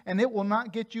to, and it will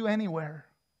not get you anywhere.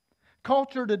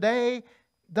 Culture today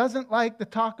doesn't like the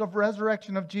talk of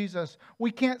resurrection of Jesus. We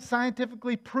can't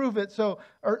scientifically prove it, so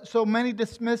many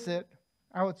dismiss it.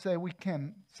 I would say we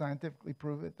can scientifically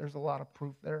prove it. There's a lot of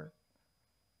proof there.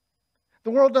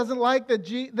 The world doesn't like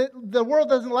the world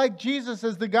doesn't like Jesus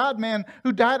as the God-man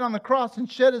who died on the cross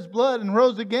and shed his blood and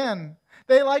rose again.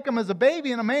 They like him as a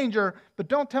baby in a manger, but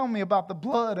don't tell me about the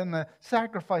blood and the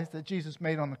sacrifice that Jesus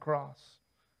made on the cross.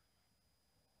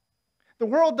 The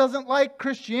world doesn't like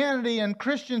Christianity and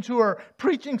Christians who are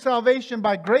preaching salvation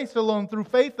by grace alone, through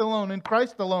faith alone, in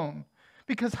Christ alone.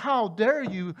 Because how dare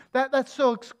you? That's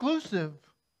so exclusive.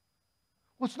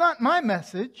 Well, it's not my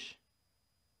message.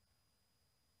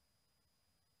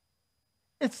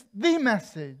 It's the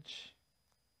message,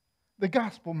 the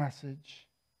gospel message.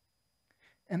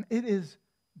 And it is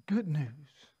good news.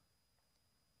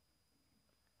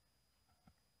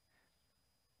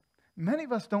 Many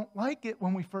of us don't like it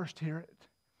when we first hear it,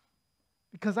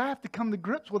 because I have to come to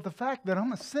grips with the fact that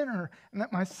I'm a sinner and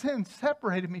that my sin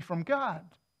separated me from God.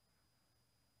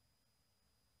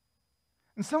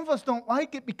 And some of us don't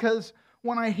like it because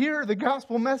when I hear the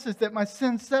gospel message that my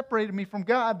sin separated me from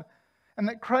God and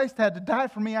that Christ had to die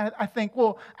for me, I think,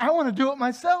 well, I want to do it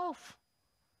myself.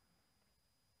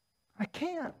 I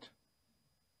can't.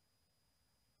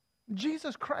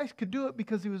 Jesus Christ could do it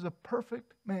because he was a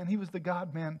perfect man. He was the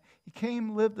God-man. He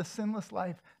came, lived a sinless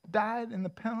life, died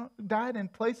in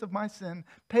place of my sin,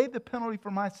 paid the penalty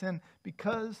for my sin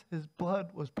because his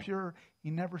blood was pure. He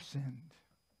never sinned.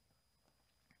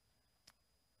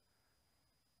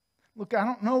 Look, I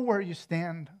don't know where you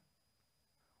stand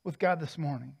with God this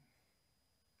morning.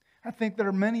 I think there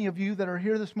are many of you that are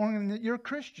here this morning and that you're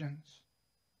Christians.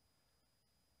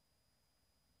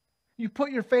 You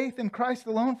put your faith in Christ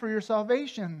alone for your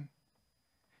salvation.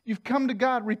 You've come to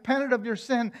God, repented of your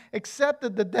sin,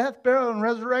 accepted the death, burial, and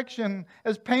resurrection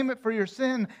as payment for your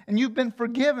sin, and you've been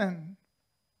forgiven.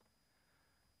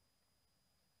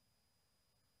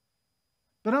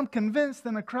 But I'm convinced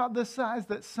in a crowd this size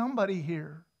that somebody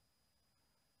here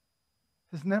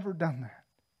has never done that.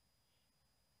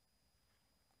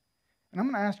 And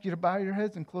I'm going to ask you to bow your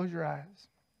heads and close your eyes.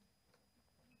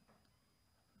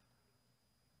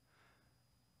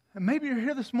 And maybe you're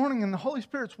here this morning and the Holy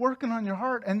Spirit's working on your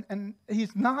heart and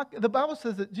He's knocking. The Bible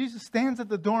says that Jesus stands at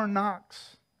the door and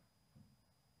knocks.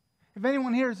 If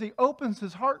anyone hears, He opens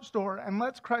His heart's door and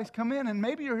lets Christ come in. And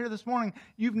maybe you're here this morning,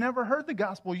 you've never heard the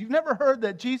gospel. You've never heard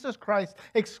that Jesus Christ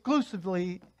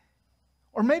exclusively,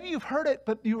 or maybe you've heard it,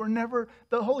 but you were never,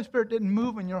 the Holy Spirit didn't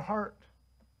move in your heart.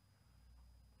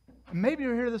 And maybe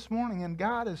you're here this morning and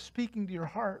God is speaking to your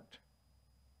heart.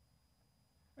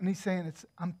 And He's saying,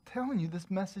 I'm telling you, this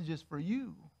message is for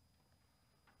you.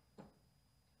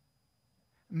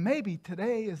 Maybe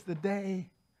today is the day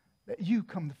that you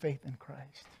come to faith in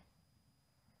Christ.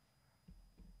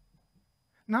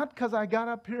 Not because I got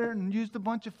up here and used a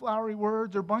bunch of flowery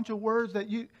words or a bunch of words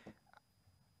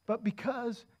but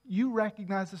because you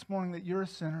recognize this morning that you're a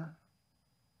sinner.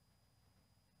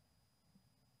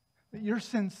 That your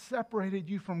sin separated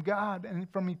you from God and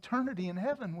from eternity in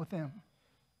heaven with Him.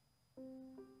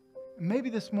 And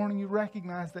maybe this morning you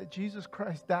recognize that Jesus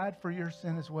Christ died for your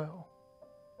sin as well.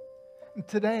 And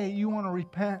today you want to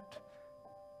repent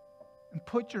and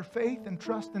put your faith and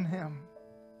trust in Him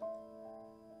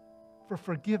for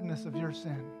forgiveness of your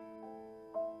sin.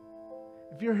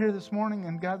 If you're here this morning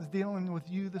and God's dealing with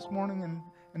you this morning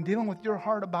and dealing with your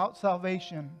heart about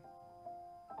salvation,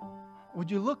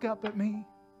 would you look up at me?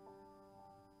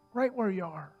 Right where you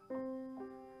are.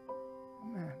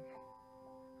 Amen.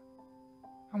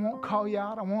 I won't call you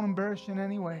out. I won't embarrass you in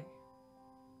any way.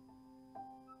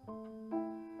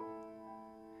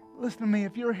 Listen to me.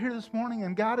 If you're here this morning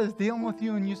and God is dealing with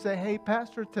you and you say, hey,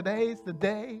 Pastor, today's the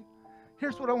day.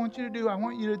 Here's what I want you to do. I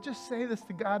want you to just say this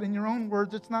to God in your own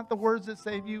words. It's not the words that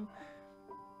save you.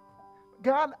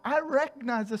 God, I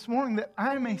recognize this morning that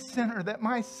I'm a sinner, that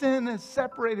my sin has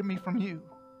separated me from you.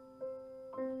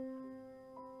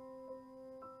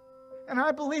 And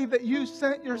I believe that you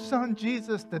sent your Son,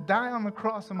 Jesus, to die on the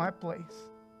cross in my place.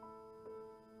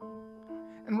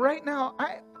 And right now,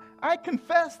 I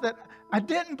confess that I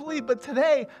didn't believe, but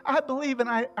today I believe and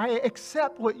I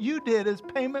accept what you did as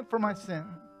payment for my sin.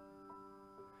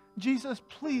 Jesus,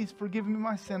 please forgive me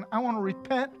my sin. I want to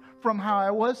repent from how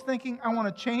I was thinking. I want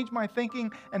to change my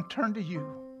thinking and turn to you.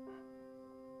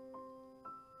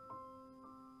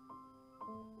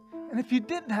 And if you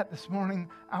did that this morning,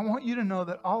 I want you to know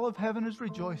that all of heaven is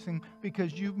rejoicing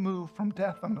because you've moved from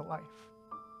death unto life.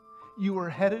 You were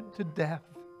headed to death,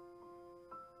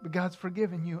 But God's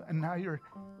forgiven you, and now you're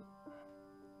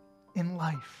in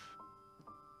life.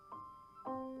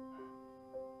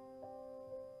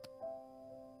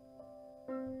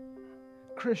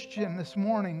 Christian, this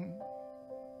morning,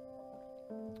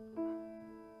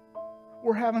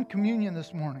 we're having communion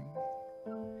this morning.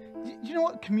 You know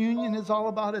what communion is all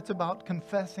about? It's about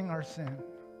confessing our sin.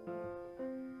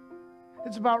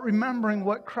 It's about remembering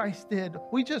what Christ did.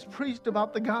 We just preached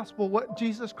about the gospel, what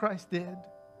Jesus Christ did.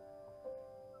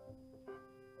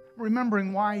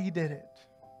 Remembering why He did it.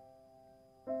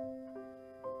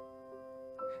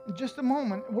 In just a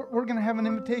moment, we're going to have an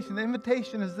invitation. The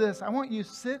invitation is this. I want you to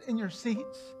sit in your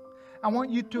seats. I want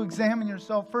you to examine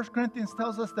yourself. 1 Corinthians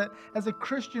tells us that as a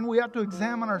Christian, we have to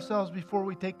examine ourselves before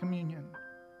we take communion.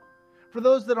 For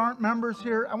those that aren't members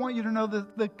here, I want you to know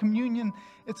that the communion,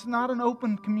 it's not an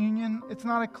open communion. It's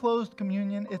not a closed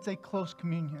communion. It's a close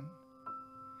communion.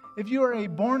 If you are a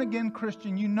born-again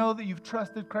Christian, you know that you've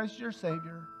trusted Christ as your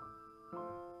Savior.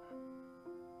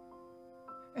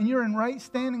 And you're in right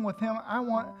standing with Him.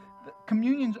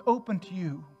 Communion's open to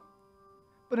you.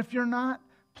 But if you're not,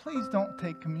 please don't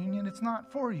take communion. It's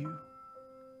not for you.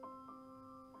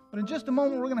 But in just a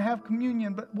moment, we're going to have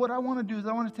communion. But what I want to do is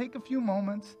I want to take a few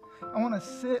moments. I want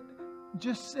to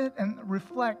just sit and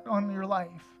reflect on your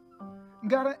life.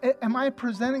 God, am I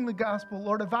presenting the gospel?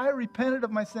 Lord, have I repented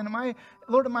of my sin?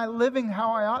 Lord, am I living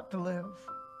how I ought to live?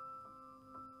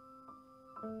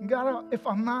 God, if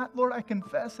I'm not, Lord, I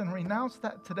confess and renounce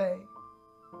that today.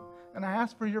 And I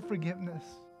ask for your forgiveness.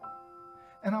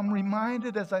 And I'm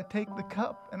reminded as I take the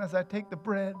cup and as I take the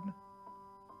bread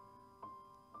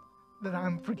that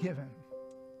I'm forgiven.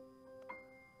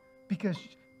 Because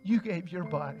you gave your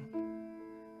body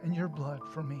and your blood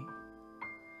for me.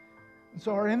 And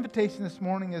so our invitation this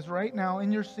morning is right now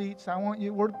in your seats. I want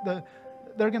you,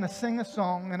 they're going to sing a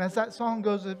song. And as that song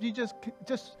goes, if you just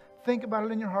think about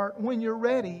it in your heart, when you're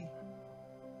ready,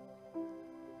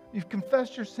 you've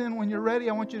confessed your sin. When you're ready,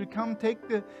 I want you to come take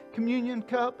the communion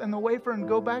cup and the wafer and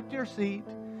go back to your seat.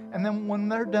 And then when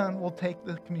they're done, we'll take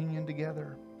the communion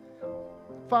together.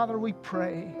 Father, we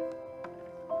pray.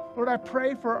 Lord, I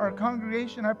pray for our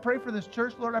congregation. I pray for this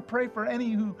church. Lord, I pray for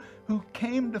any who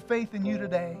came to faith in you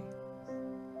today.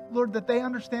 Lord, that they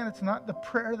understand it's not the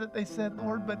prayer that they said,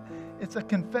 Lord, but it's a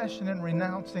confession and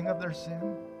renouncing of their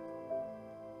sin.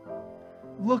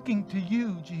 Looking to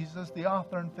you, Jesus, the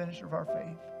author and finisher of our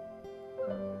faith.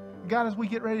 God, as we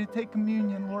get ready to take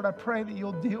communion, Lord, I pray that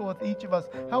you'll deal with each of us.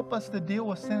 Help us to deal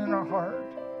with sin in our heart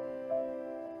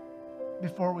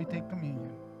before we take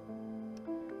communion.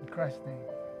 In Christ's name.